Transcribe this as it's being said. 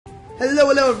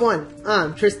Hello everyone!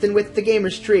 I'm Tristan with the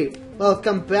Gamers Tree.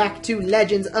 Welcome back to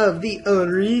Legends of the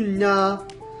Arena.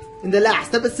 In the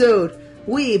last episode,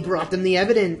 we brought them the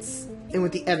evidence. And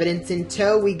with the evidence in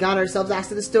tow, we got ourselves access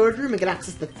to the storage room and got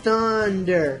access to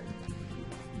Thunder.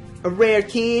 A rare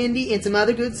candy and some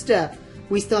other good stuff.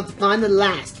 We still have to find the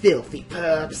last filthy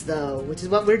pups though, which is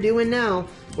what we're doing now.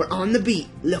 We're on the beat,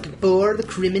 looking for the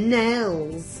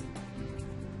criminals.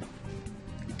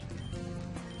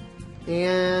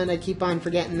 And I keep on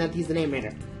forgetting that he's the name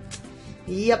reader.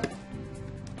 Yep.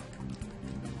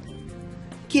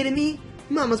 Kidding me?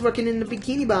 Mama's working in the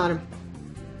Bikini Bottom.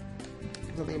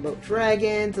 Something about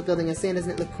dragons. The building of sand,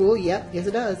 doesn't it look cool? Yep, yes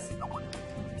it does.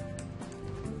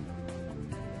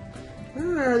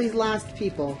 Where are these last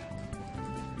people?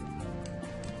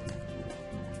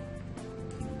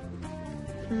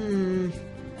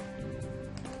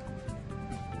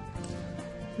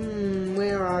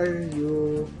 Where are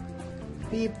you?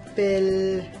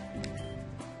 People.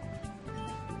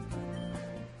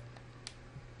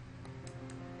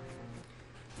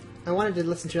 I wanted to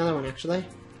listen to another one actually.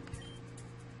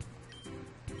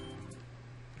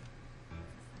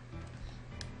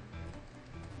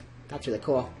 That's really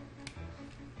cool.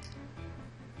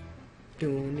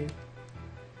 We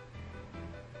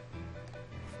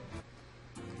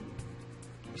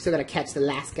still gotta catch the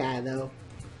last guy though.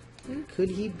 Where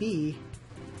could he be?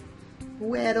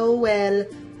 Well, oh well,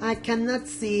 I cannot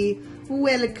see.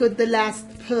 Where could the last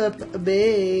pup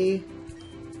be?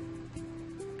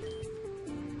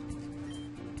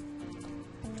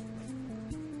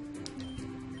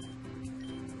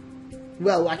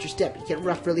 Well, watch your step. You get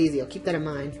rough real easy. I'll keep that in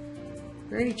mind.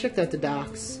 I already checked out the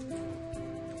docks.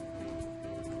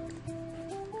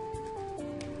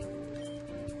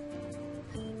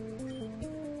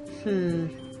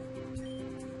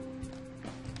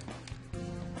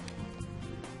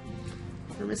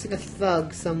 We're missing a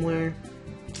thug somewhere.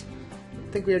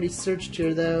 I think we already searched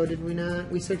here though, did we not?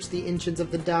 We searched the entrance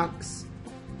of the docks.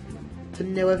 To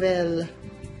no avail.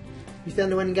 We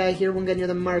found one guy here, one guy near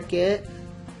the market.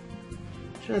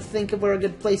 Trying to think of where a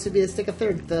good place would be to stick a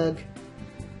third thug.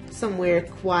 Somewhere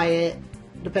quiet,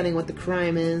 depending what the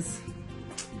crime is.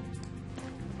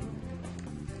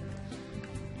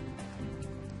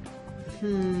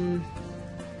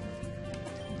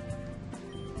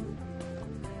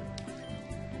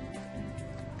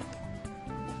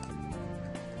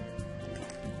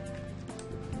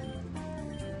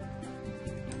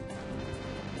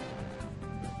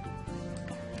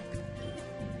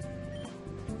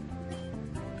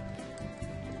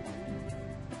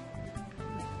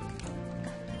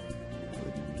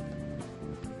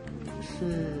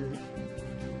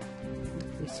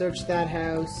 We searched that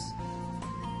house.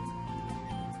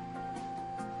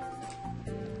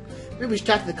 Maybe we should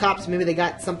talk to the cops. Maybe they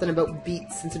got something about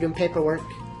beats since they're doing paperwork.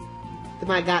 They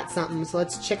might have got something, so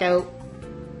let's check out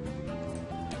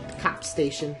the cop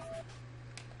station.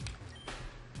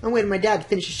 I'm waiting for my dad to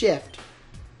finish a shift.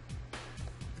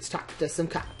 Let's talk to some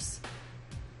cops.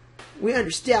 We're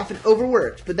understaffed and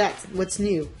overworked, but that's what's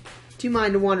new. Do you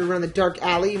mind to wander around the dark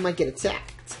alley? You might get attacked.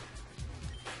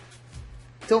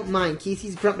 Don't mind, Keith.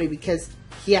 He's grumpy because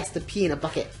he has to pee in a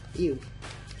bucket. Ew.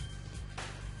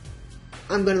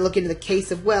 I'm gonna look into the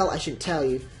case of, well, I shouldn't tell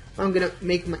you.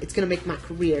 It's gonna make my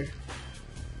career.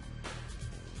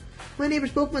 My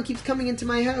neighbor's Pokemon keeps coming into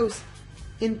my house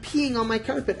and peeing on my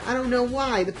carpet. I don't know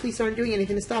why. The police aren't doing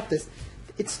anything to stop this.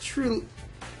 It's truly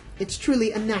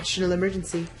a national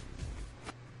emergency.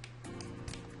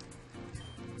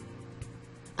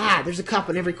 Ah, there's a cop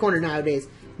on every corner nowadays.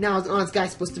 Now an honest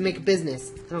guy's supposed to make a business.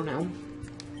 I don't know.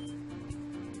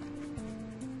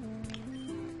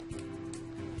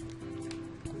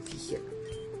 Let's see here.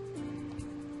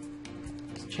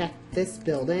 Let's check this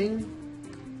building.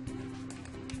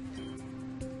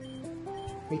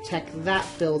 We checked that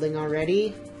building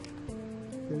already.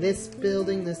 This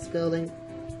building, this building.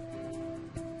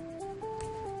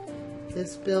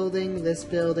 This building, this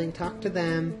building. Talk to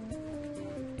them.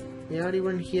 We already were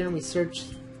in here and we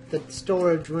searched the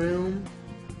storage room.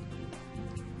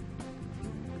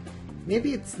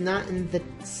 Maybe it's not in the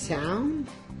town?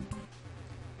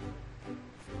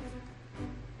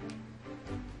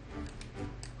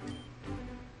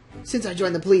 Since I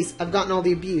joined the police, I've gotten all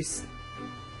the abuse.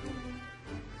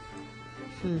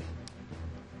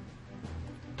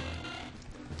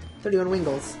 31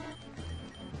 Wingles.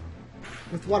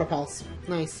 With water pulse.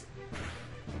 Nice.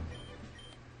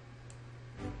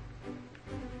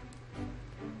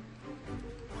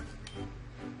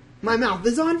 My mouth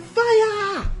is on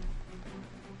fire!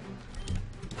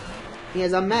 He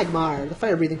has a Magmar, the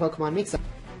fire-breathing Pokemon makes up.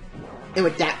 And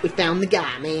with that, we found the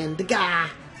guy, man. The guy.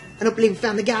 I don't believe we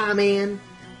found the guy, man.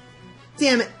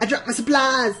 Damn it, I dropped my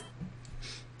supplies.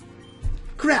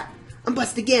 Crap, I'm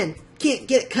busted again. Can't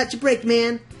get it, cut your break,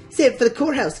 man. Save it for the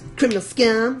courthouse, criminal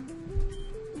scum.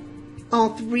 All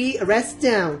 3 arrests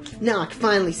down. Now I can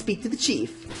finally speak to the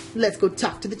chief. Let's go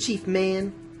talk to the chief,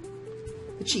 man.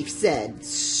 The chief said,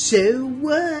 so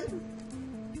what?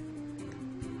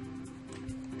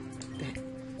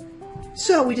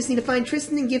 So we just need to find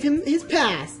Tristan and give him his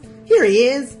pass. Here he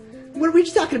is. What are we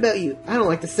just talking about you? I don't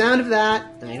like the sound of that.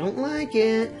 I don't like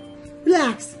it.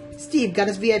 Relax. Steve got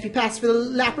his VIP pass for the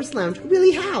Lapras Lounge.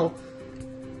 Really, how?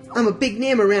 I'm a big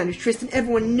name around here, Tristan.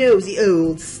 Everyone knows the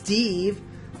old Steve.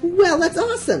 Well, that's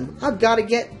awesome. I've got to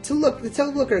get to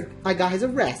tell Looker I got his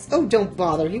arrest. Oh, don't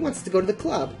bother. He wants to go to the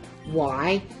club.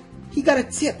 Why? He got a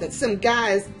tip that some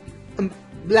guys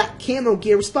black camo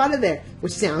gear were spotted there,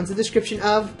 which sounds a description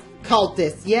of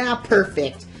cultists. Yeah,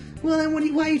 perfect. Well, then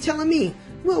why are you telling me?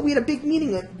 Well, we had a big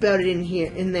meeting about it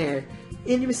in there.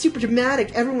 And it was super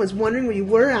dramatic. Everyone was wondering where you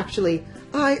were, actually.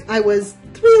 I was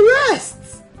 3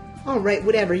 arrests! Alright,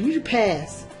 whatever. Use your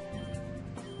pass.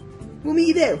 We'll meet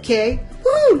you there, okay?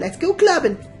 Woo! Let's go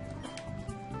clubbing!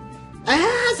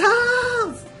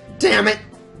 Assholes! Damn it!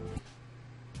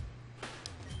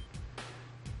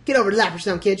 Get over to Lapras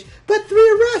now, kids. But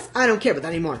 3 arrests! I don't care about that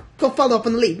anymore. Go follow up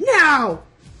on the lead. Now!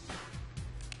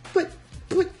 But...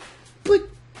 What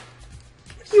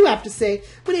do you have to say?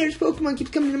 My neighbor's Pokemon keeps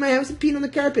coming to my house and peeing on the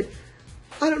carpet.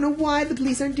 I don't know why the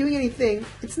police aren't doing anything.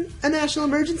 It's a national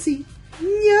emergency.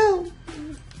 No!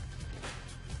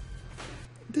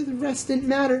 The rest didn't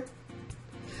matter.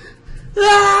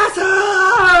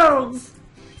 Assholes!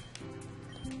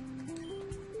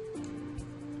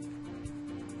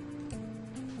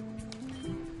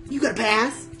 You got a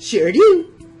pass? Sure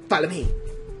do. Follow me.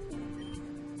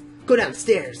 Go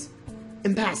downstairs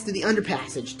and pass through the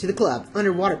underpassage to the club.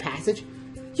 Underwater passage?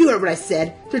 You heard what I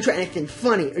said. Don't try anything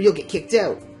funny or you'll get kicked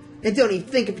out. And don't even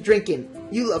think of drinking.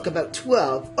 You look about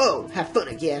 12. Oh, have fun,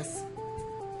 I guess.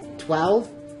 12?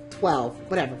 12.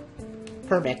 Whatever.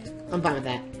 Perfect. I'm fine with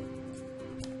that.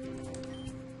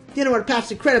 The underwater passage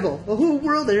is incredible. A whole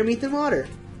world underneath the water.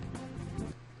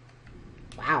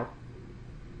 Wow.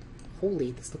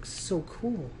 Holy, this looks so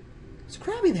cool. There's a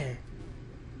Krabby there.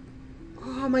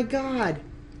 Oh my god.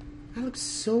 That looks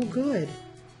so good.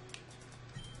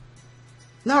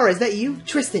 Laura, is that you?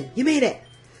 Tristan, you made it.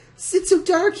 It's so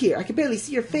dark here. I can barely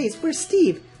see your face. Where's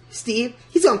Steve? Steve?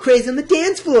 He's gone crazy on the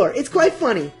dance floor. It's quite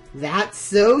funny. That's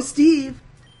so Steve.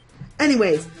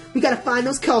 Anyways, we gotta find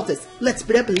those cultists. Let's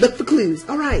split up and look for clues.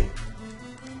 Alright.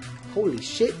 Holy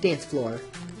shit, dance floor.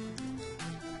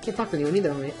 Can't talk to anyone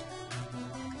either on it.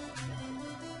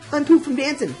 I'm pooped from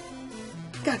dancing.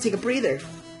 Gotta take a breather.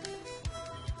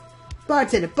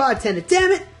 Bartender,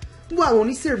 damn it! Why won't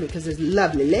he serve me? Because there's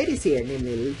lovely ladies here,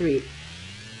 namely Little 3.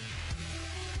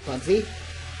 Bugsy.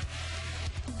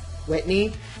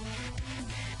 Whitney.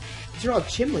 These are all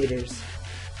gym leaders.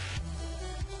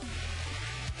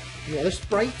 Any other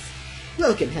sprites?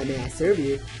 Welcome, how may I serve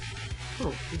you?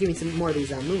 Oh, give me some more of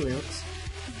these moon milks.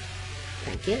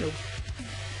 Thank you.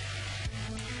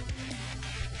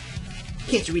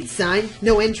 Can't you read the sign?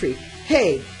 No entry.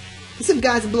 Hey! Some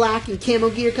guys in black and camo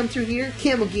gear come through here.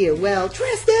 Camo gear. Well,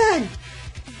 Tristan!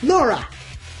 Laura!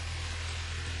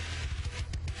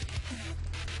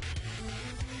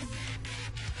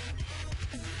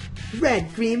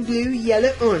 Red, green, blue,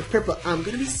 yellow, orange, purple. I'm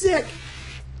gonna be sick!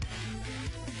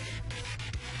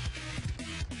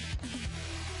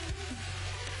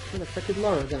 Where the frick is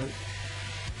Laura gone?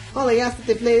 All I asked that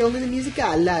they play only the music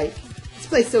I like. This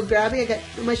place is so grabby,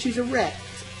 my shoes are wrecked.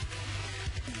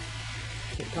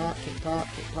 Can't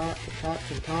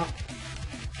talk.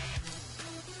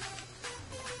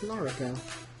 Laura go.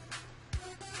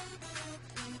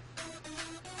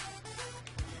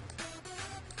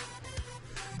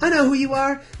 I know who you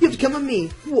are. You have to come with me.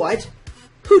 What?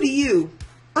 Who do you?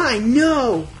 I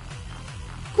know.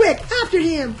 Quick, after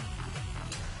him.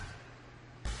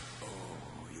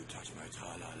 Oh, you touch my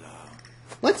tra-la-la.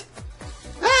 What?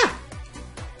 Ah!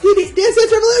 Dance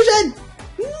Dance Revolution!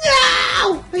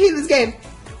 No! I hate this game.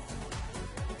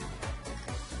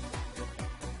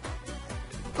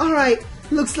 Alright,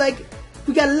 looks like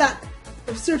we got a lot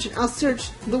of searching. I'll search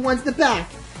the ones in the back.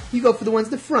 You go for the ones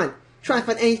in the front. Try and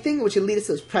find anything which will lead us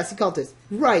to those pressing cultists.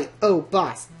 Right. Oh,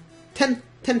 boss. 10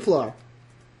 floor.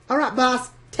 Alright,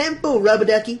 boss. Tempo, rubber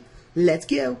ducky. Let's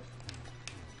go.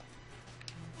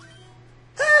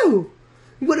 Oh!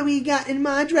 What do we got in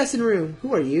my dressing room?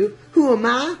 Who are you? Who am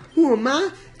I? Who am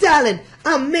I? Darling,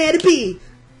 I'm mad to be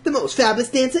the most fabulous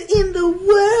dancer in the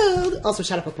world. Also,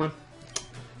 shut up, Pokemon.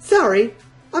 Sorry.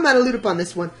 I'm out of loot up on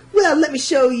this one. Well, let me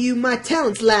show you my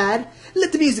talents, lad.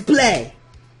 Let the music play.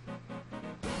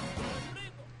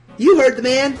 You heard the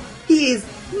man. He is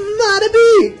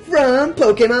Matabi from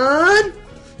Pokemon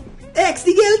XD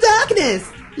Gale Darkness.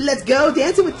 Let's go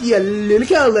dancing with your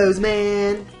Lulicolos,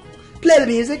 man. Play the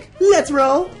music. Let's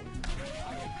roll.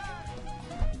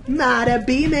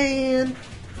 Matabi, man.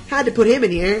 Had to put him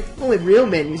in here. Only real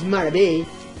men use Matabi.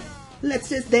 Let's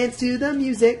just dance to the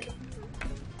music.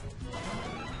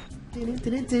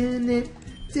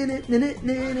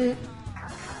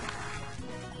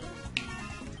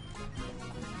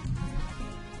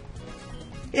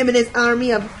 Him and his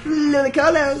army of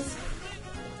Lulicolos.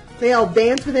 They all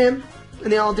dance with him,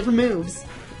 and they all have different moves.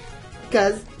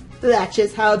 Because that's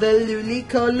just how the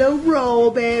Lulicolo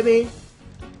roll, baby.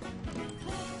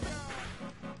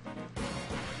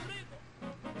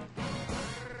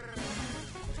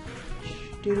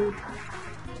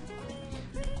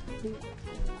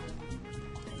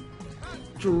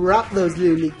 Drop those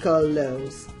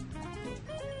Lulicolos.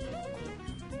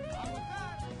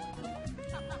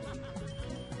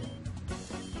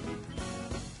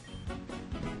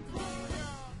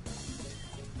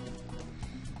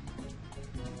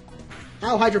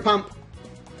 Oh, Hydro Pump.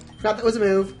 Forgot that was a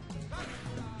move.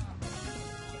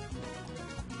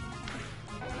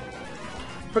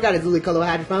 Forgot his Lulicolo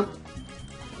Hydro Pump.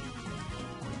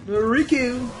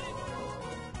 Riku.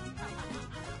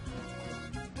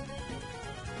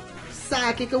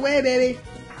 Psychic away, baby.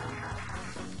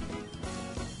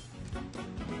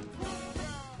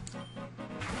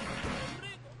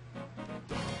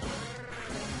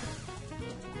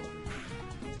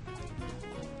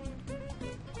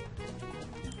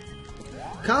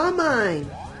 Carmine.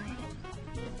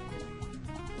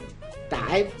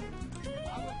 Dive.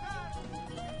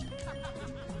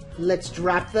 Let's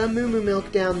drop the Moo Moo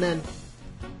Milk down then.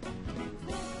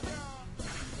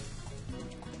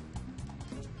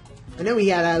 I know we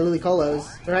had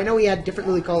Lulicolos, or I know we had different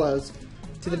Lulicolos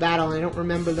to the battle, and I don't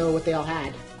remember though what they all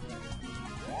had.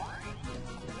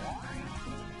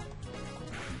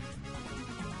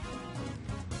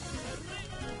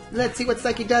 Let's see what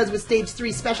Psyche does with Stage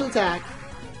 3 Special Attack.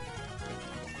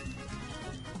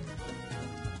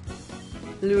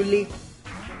 Luli.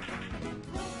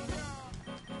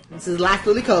 This is the last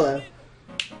Lulicolo.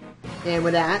 And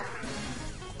with that,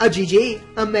 a GG,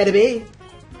 a Metabe.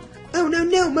 Oh no,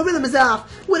 no, my rhythm is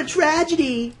off. What a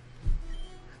tragedy.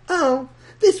 Oh,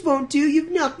 this won't do. You've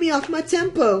knocked me off my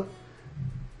tempo.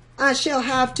 I shall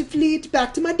have to flee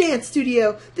back to my dance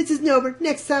studio. This isn't over.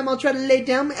 Next time I'll try to lay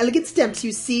down my elegant steps,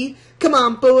 you see. Come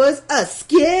on, boys,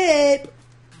 escape.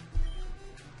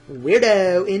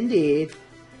 Weirdo, indeed.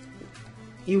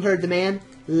 You heard the man.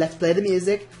 Let's play the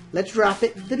music. Let's drop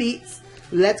it, the beats.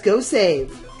 Let's go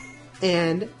save.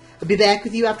 And I'll be back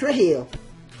with you after I heal.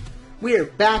 We're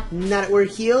back, now that we're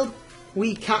healed.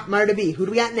 We caught Marta B. Who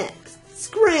do we got next?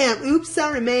 Scram! Oops,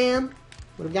 sorry, ma'am.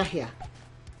 What do we got here?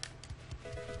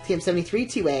 TM73,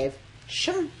 T-Wave.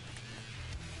 Sure.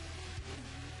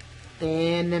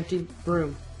 And an empty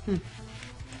room.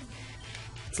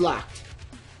 It's locked.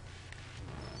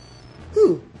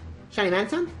 Ooh, shiny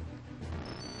Manaton?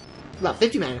 About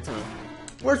 50 Manaton.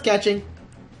 Worth catching.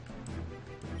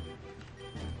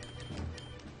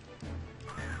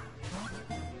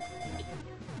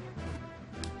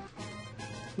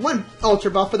 One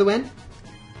Ultra Ball for the win.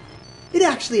 It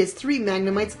actually has 3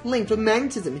 Magnemites linked with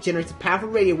magnetism. It generates powerful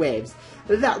radio waves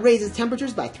that raises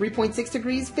temperatures by 3.6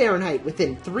 degrees Fahrenheit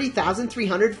within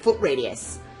 3,300 foot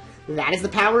radius. That is the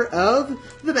power of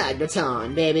the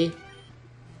Magneton, baby.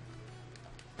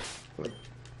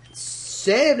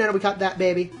 Save, now that we caught that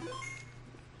baby.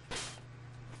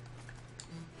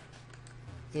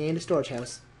 And a storage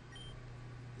house.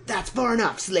 That's far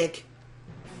enough, Slick.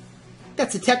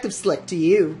 That's Detective Slick to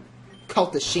you,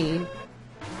 Cultist Sheen.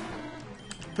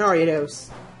 Ariados.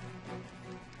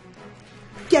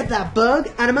 Get that bug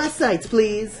out of my sights,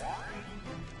 please.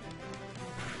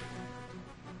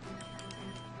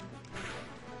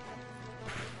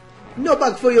 No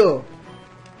bug for you.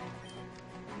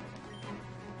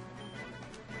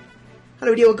 How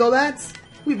do we deal with Golbats?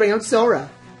 We bring out Sora.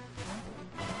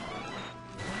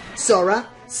 Sora,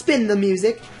 spin the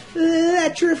music.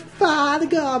 Electrify the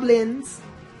goblins.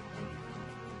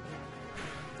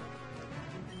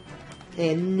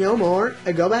 And no more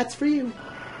Golbats for you.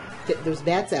 Get those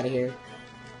bats out of here.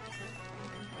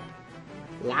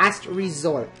 Last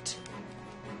Resort.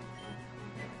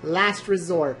 Last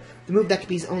Resort. The move that could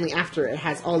be used only after it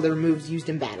has all their moves used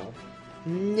in battle.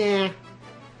 Nah.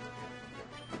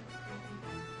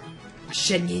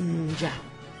 Sheninja.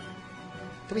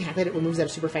 Don't we have that it with moves that are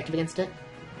super effective against it?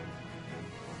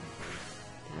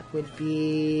 would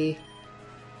be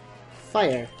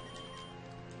fire.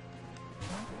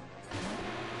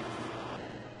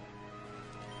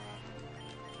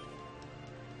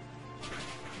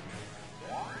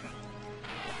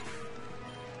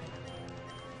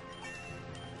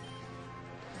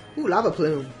 Ooh, lava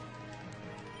plume.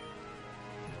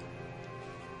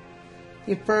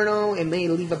 Inferno, it may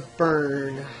leave a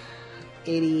burn.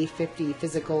 80, 50,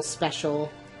 physical,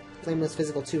 special. Flame was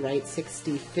physical too, right?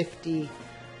 60, 50.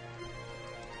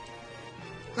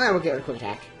 Alright, we'll get a quick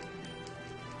attack.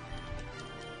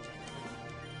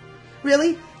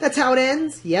 Really? That's how it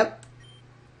ends? Yep.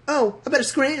 Oh, I better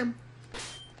scram.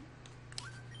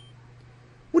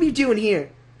 What are you doing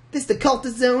here? This is the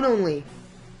cultist zone only.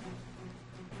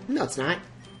 No, it's not.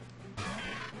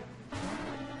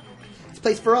 It's a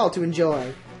place for all to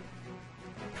enjoy.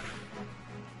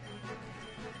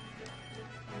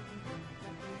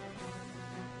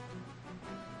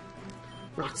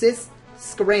 Roxas,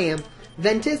 scram.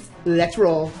 Ventus, let's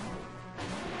roll.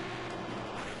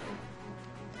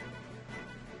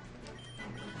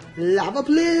 Lava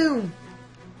plume!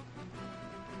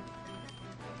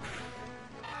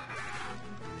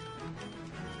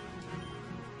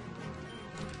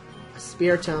 A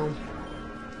spear tome.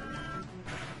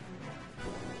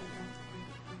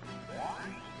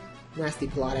 Nasty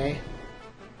plot, eh?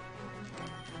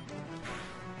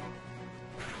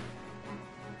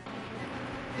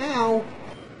 Ow!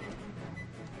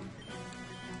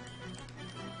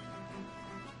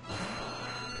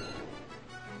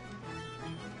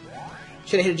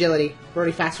 Should've hit agility. We're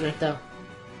already faster than it, though.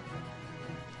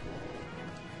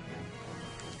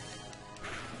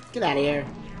 Get out of here.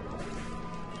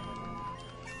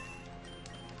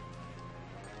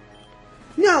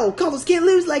 No! Cultists can't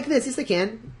lose like this! Yes, they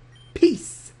can.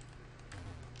 Peace!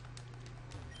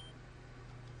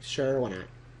 Sure, why not?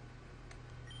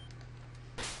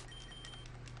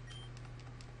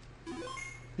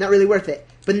 Not really worth it.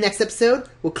 But next episode,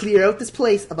 we'll clear out this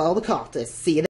place of all the cultists. See you then.